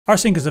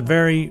Rsync is a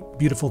very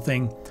beautiful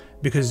thing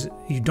because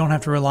you don't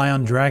have to rely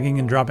on dragging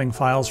and dropping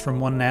files from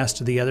one NAS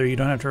to the other. You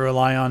don't have to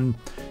rely on,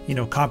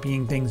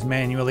 copying things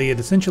manually. It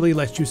essentially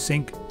lets you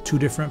sync two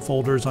different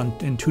folders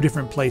in two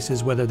different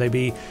places, whether they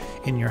be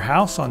in your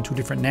house on two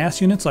different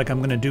NAS units, like I'm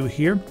going to do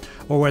here,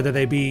 or whether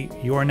they be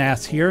your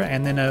NAS here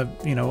and then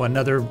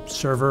another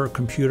server,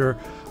 computer,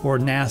 or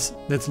NAS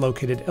that's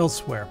located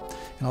elsewhere.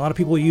 And a lot of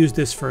people use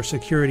this for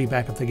security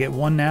backup. They get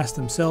one NAS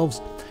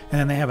themselves, and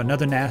then they have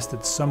another NAS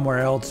that's somewhere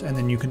else, and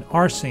then you can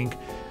Rsync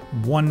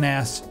one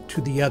NAS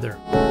to the other.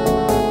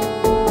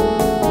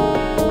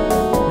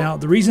 Now,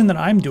 the reason that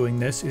I'm doing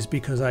this is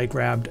because I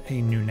grabbed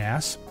a new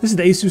NAS. This is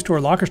the ASUSTOR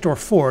Lockerstor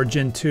 4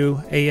 Gen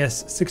 2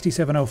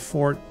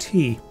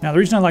 AS6704T. Now, the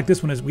reason I like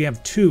this one is we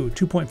have two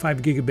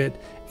 2.5 gigabit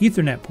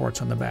Ethernet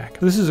ports on the back.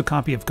 This is a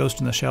copy of Ghost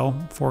in the Shell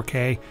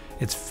 4K.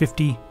 It's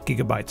 50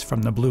 gigabytes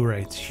from the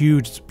Blu-ray. It's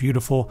huge, it's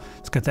beautiful.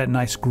 It's got that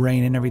nice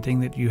grain and everything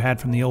that you had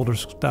from the older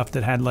stuff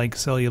that had like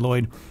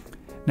celluloid.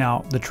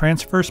 Now, the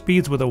transfer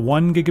speeds with a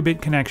 1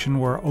 gigabit connection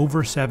were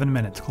over 7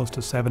 minutes, close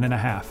to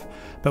 7.5.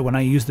 But when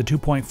I used the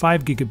 2.5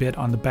 gigabit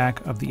on the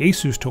back of the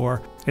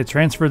ASUSTOR, it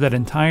transferred that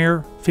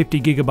entire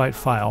 50 gigabyte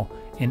file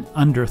in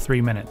under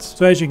 3 minutes.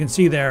 So as you can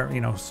see there,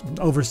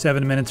 over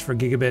 7 minutes for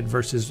gigabit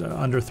versus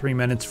under 3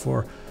 minutes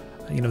for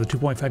the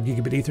 2.5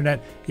 gigabit Ethernet.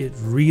 It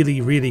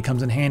really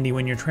comes in handy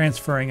when you're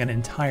transferring an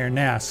entire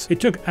NAS. It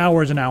took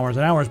hours and hours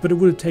and hours, but it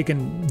would have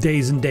taken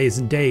days and days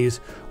and days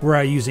were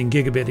I using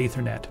gigabit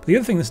Ethernet. The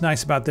other thing that's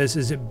nice about this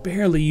is it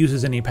barely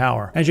uses any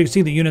power. As you can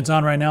see, the unit's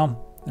on right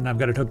now, and I've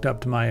got it hooked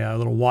up to my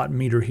little watt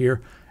meter here,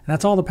 and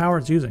that's all the power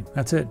it's using.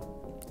 That's it.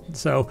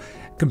 So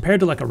compared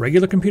to like a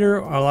regular computer,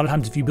 a lot of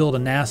times if you build a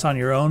NAS on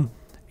your own,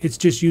 it's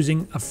just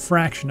using a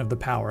fraction of the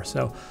power.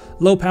 So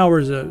low power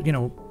is a,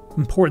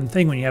 important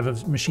thing when you have a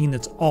machine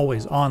that's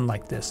always on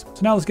like this.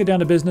 So now let's get down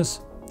to business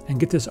and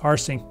get this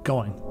Rsync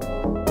going.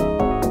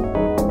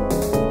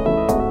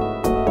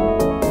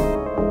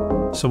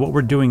 So what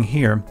we're doing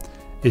here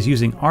is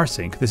using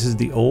Rsync. This is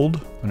the old,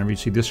 whenever you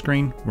see this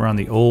screen, we're on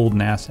the old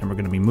NAS and we're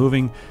going to be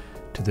moving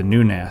to the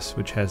new NAS,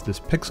 which has this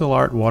pixel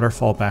art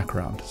waterfall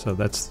background. So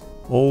that's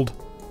old,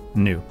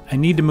 new. I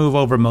need to move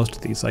over most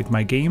of these, like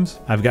my games.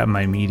 I've got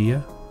my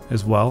media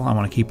as well. I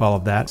want to keep all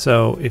of that.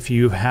 So if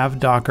you have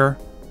Docker,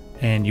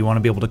 and you want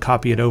to be able to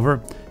copy it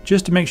over,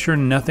 just to make sure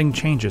nothing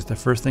changes, the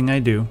first thing I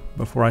do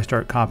before I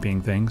start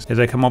copying things is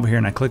I come over here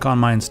and I click on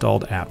my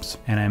installed apps,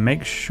 and I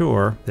make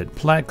sure that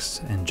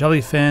Plex and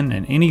Jellyfin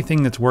and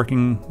anything that's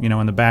working,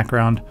 in the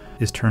background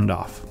is turned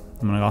off.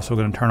 I'm also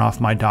going to turn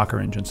off my Docker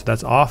engine, so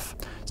that's off.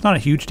 It's not a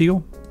huge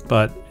deal,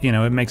 but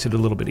it makes it a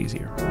little bit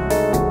easier.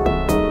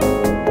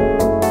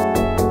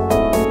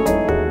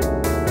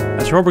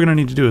 So what we're going to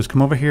need to do is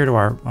come over here to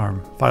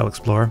our File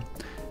Explorer,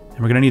 and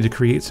we're going to need to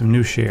create some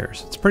new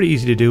shares. It's pretty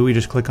easy to do. We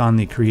just click on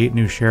the Create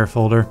New Share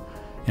folder,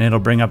 and it'll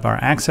bring up our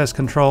access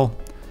control,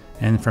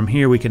 and from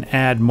here we can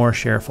add more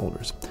share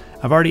folders.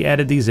 I've already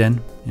added these in.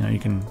 You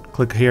can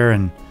click here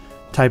and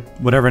type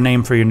whatever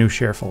name for your new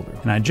share folder.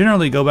 And I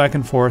generally go back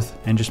and forth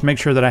and just make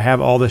sure that I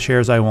have all the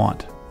shares I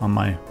want on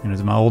my,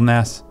 my old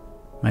NAS,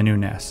 my new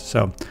NAS.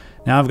 So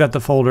now I've got the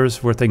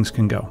folders where things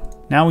can go.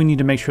 Now we need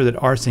to make sure that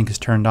Rsync is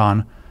turned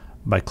on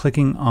by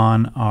clicking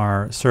on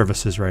our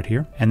services right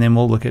here, and then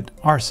we'll look at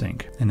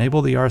Rsync.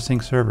 Enable the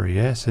Rsync server.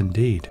 Yes,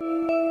 indeed.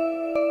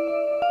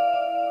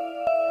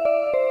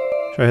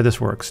 Show you how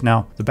this works.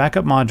 Now, the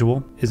backup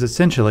module is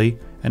essentially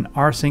an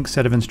Rsync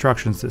set of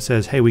instructions that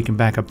says, hey, we can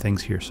back up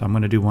things here. So I'm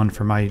going to do one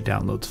for my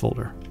downloads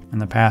folder.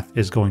 And the path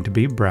is going to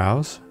be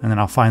browse, and then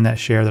I'll find that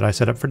share that I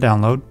set up for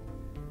download.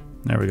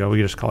 There we go. We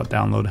can just call it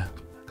download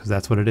because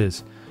that's what it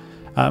is.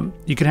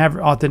 You can have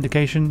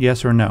authentication,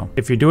 yes or no.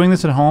 If you're doing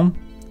this at home,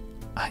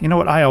 you know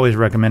what, I always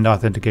recommend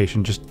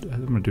authentication.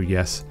 I'm going to do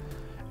yes.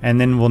 And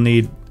then we'll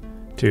need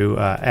to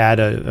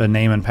add a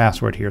name and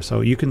password here.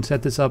 So you can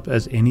set this up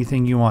as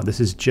anything you want. This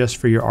is just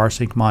for your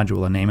Rsync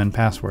module, a name and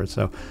password.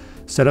 So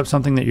set up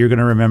something that you're going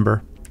to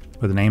remember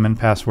with a name and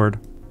password.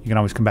 You can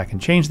always come back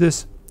and change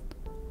this,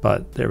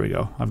 but there we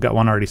go. I've got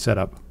one already set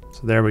up.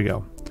 So there we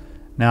go.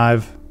 Now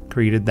I've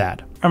created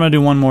that. I'm going to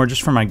do one more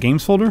just for my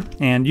games folder,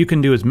 and you can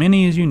do as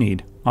many as you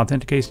need.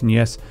 Authentication,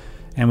 yes.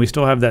 And we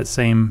still have that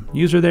same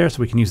user there,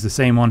 so we can use the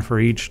same one for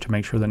each to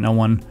make sure that no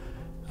one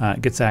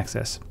gets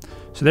access.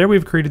 So there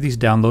we've created these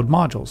download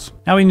modules.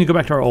 Now we need to go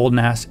back to our old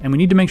NAS, and we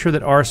need to make sure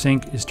that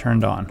Rsync is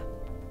turned on.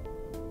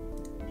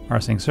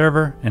 Rsync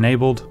server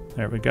enabled.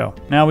 There we go.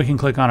 Now we can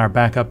click on our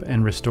backup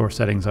and restore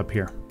settings up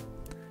here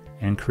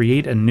and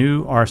create a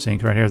new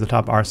Rsync right here at the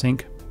top.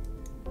 Rsync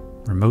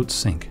remote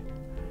sync.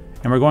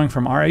 And we're going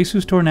from our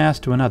ASUSTOR NAS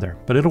to another,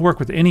 but it'll work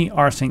with any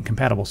Rsync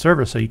compatible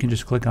server, so you can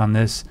just click on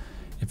this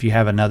if you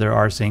have another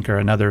Rsync or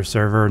another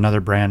server,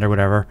 another brand or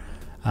whatever,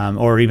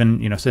 or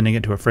even sending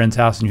it to a friend's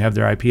house and you have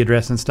their IP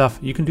address and stuff,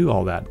 you can do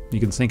all that. You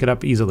can sync it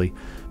up easily.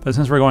 But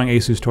since we're going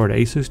ASUSTOR to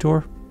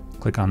ASUSTOR,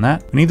 click on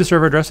that. We need the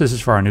server address. This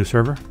is for our new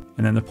server,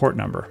 and then the port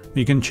number.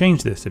 You can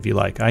change this if you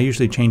like. I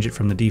usually change it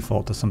from the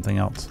default to something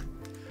else.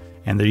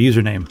 And the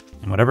username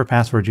and whatever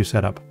password you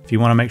set up. If you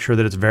want to make sure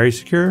that it's very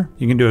secure,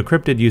 you can do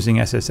encrypted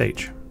using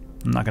SSH.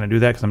 I'm not going to do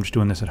that because I'm just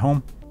doing this at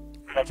home.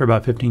 After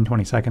about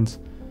 15-20 seconds,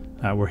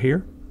 we're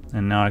here.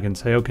 And now I can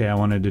say, okay, I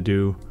wanted to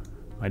do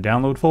my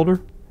download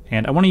folder.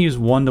 And I want to use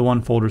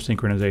one-to-one folder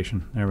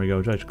synchronization. There we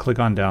go. Just click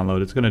on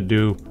download. It's going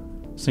to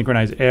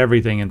synchronize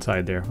everything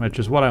inside there, which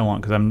is what I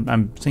want because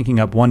I'm syncing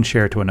up one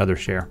share to another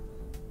share.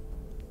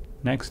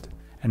 Next.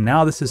 And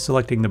now this is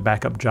selecting the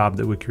backup job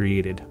that we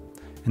created.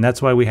 And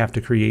that's why we have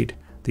to create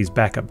these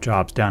backup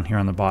jobs down here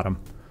on the bottom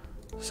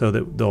so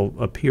that they'll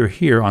appear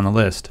here on the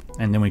list,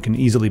 and then we can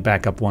easily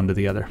back up one to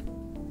the other.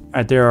 All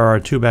right, there are our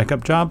 2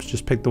 backup jobs.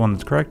 Just pick the one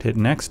that's correct, hit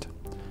next.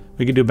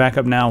 We can do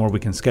backup now, or we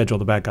can schedule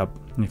the backup.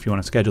 And if you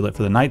want to schedule it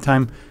for the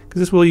nighttime, because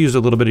this will use a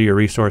little bit of your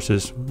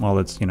resources while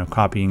it's, you know,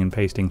 copying and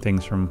pasting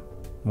things from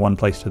one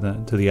place to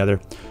the other.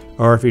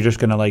 Or if you're just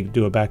gonna like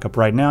do a backup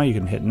right now, you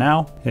can hit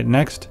now, hit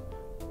next.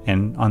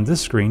 And on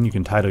this screen, you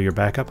can title your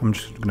backup. I'm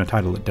just going to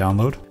title it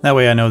download. That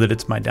way I know that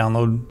it's my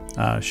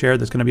download share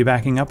that's going to be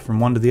backing up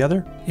from one to the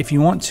other. If you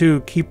want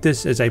to keep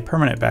this as a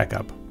permanent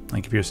backup,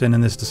 like if you're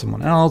sending this to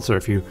someone else, or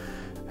if you're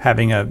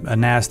having a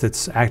NAS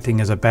that's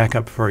acting as a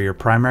backup for your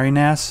primary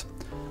NAS,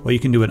 well, you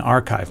can do an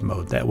archive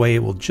mode. That way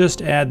it will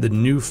just add the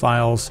new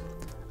files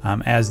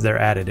as they're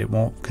added. It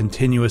won't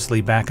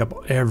continuously back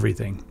up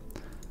everything.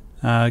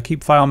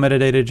 Keep file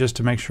metadata just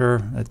to make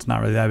sure it's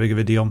not really that big of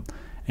a deal.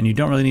 And you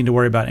don't really need to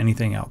worry about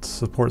anything else.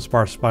 Support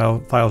sparse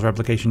files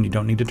replication, you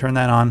don't need to turn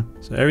that on.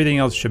 So everything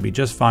else should be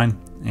just fine.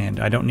 And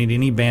I don't need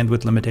any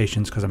bandwidth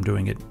limitations because I'm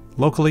doing it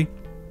locally.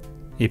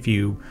 If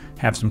you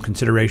have some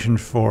consideration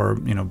for,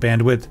 you know,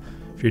 bandwidth,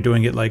 if you're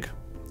doing it like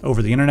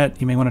over the internet,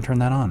 you may want to turn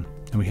that on.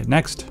 And we hit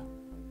next,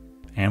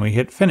 and we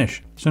hit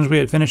finish. As soon as we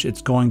hit finish,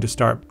 it's going to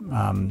start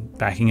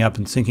backing up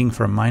and syncing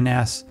from my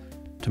NAS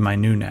to my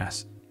new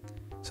NAS.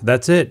 So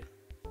that's it.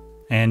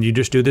 And you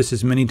just do this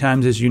as many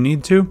times as you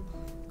need to.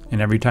 And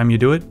every time you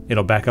do it,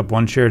 it'll back up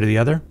one share to the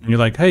other. And you're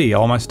like, hey,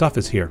 all my stuff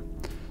is here.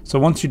 So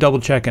once you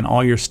double check and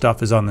all your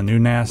stuff is on the new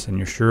NAS and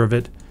you're sure of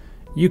it,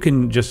 you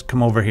can just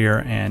come over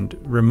here and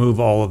remove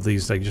all of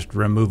these, like just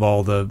remove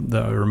all the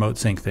remote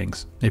sync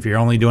things. If you're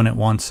only doing it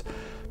once,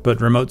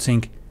 but remote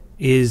sync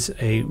is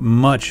a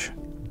much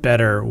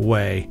better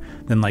way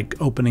than like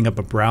opening up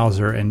a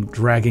browser and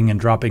dragging and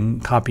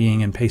dropping,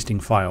 copying and pasting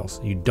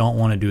files. You don't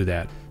want to do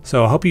that.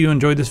 So I hope you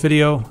enjoyed this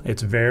video.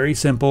 It's very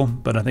simple,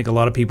 but I think a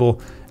lot of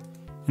people.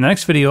 In the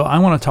next video, I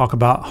want to talk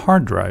about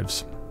hard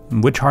drives,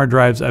 and which hard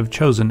drives I've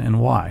chosen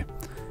and why.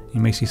 You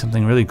may see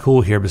something really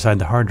cool here beside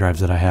the hard drives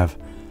that I have.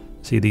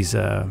 See these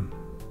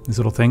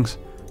little things?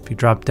 If you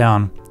drop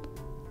down,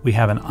 we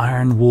have an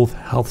Iron Wolf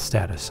health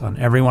status on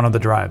every one of the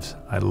drives.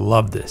 I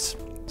love this.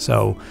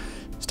 So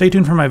stay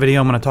tuned for my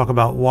video. I'm going to talk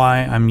about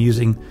why I'm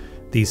using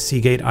these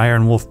Seagate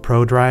Iron Wolf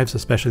Pro drives,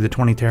 especially the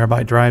 20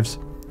 terabyte drives.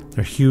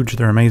 They're huge,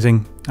 they're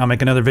amazing. I'll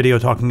make another video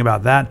talking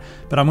about that,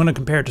 but I'm going to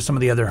compare it to some of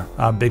the other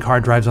big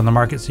hard drives on the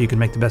market so you can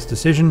make the best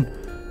decision.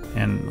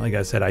 And like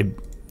I said,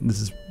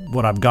 this is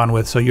what I've gone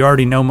with, so you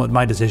already know what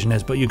my decision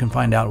is, but you can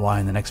find out why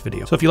in the next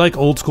video. So if you like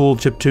old school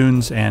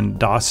chiptunes and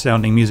DOS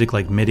sounding music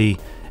like MIDI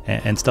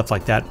and stuff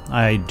like that,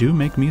 I do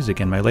make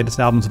music, and my latest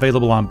album's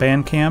available on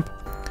Bandcamp.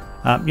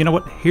 You know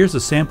what? Here's a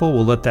sample.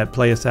 We'll let that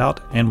play us out,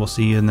 and we'll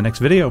see you in the next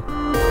video.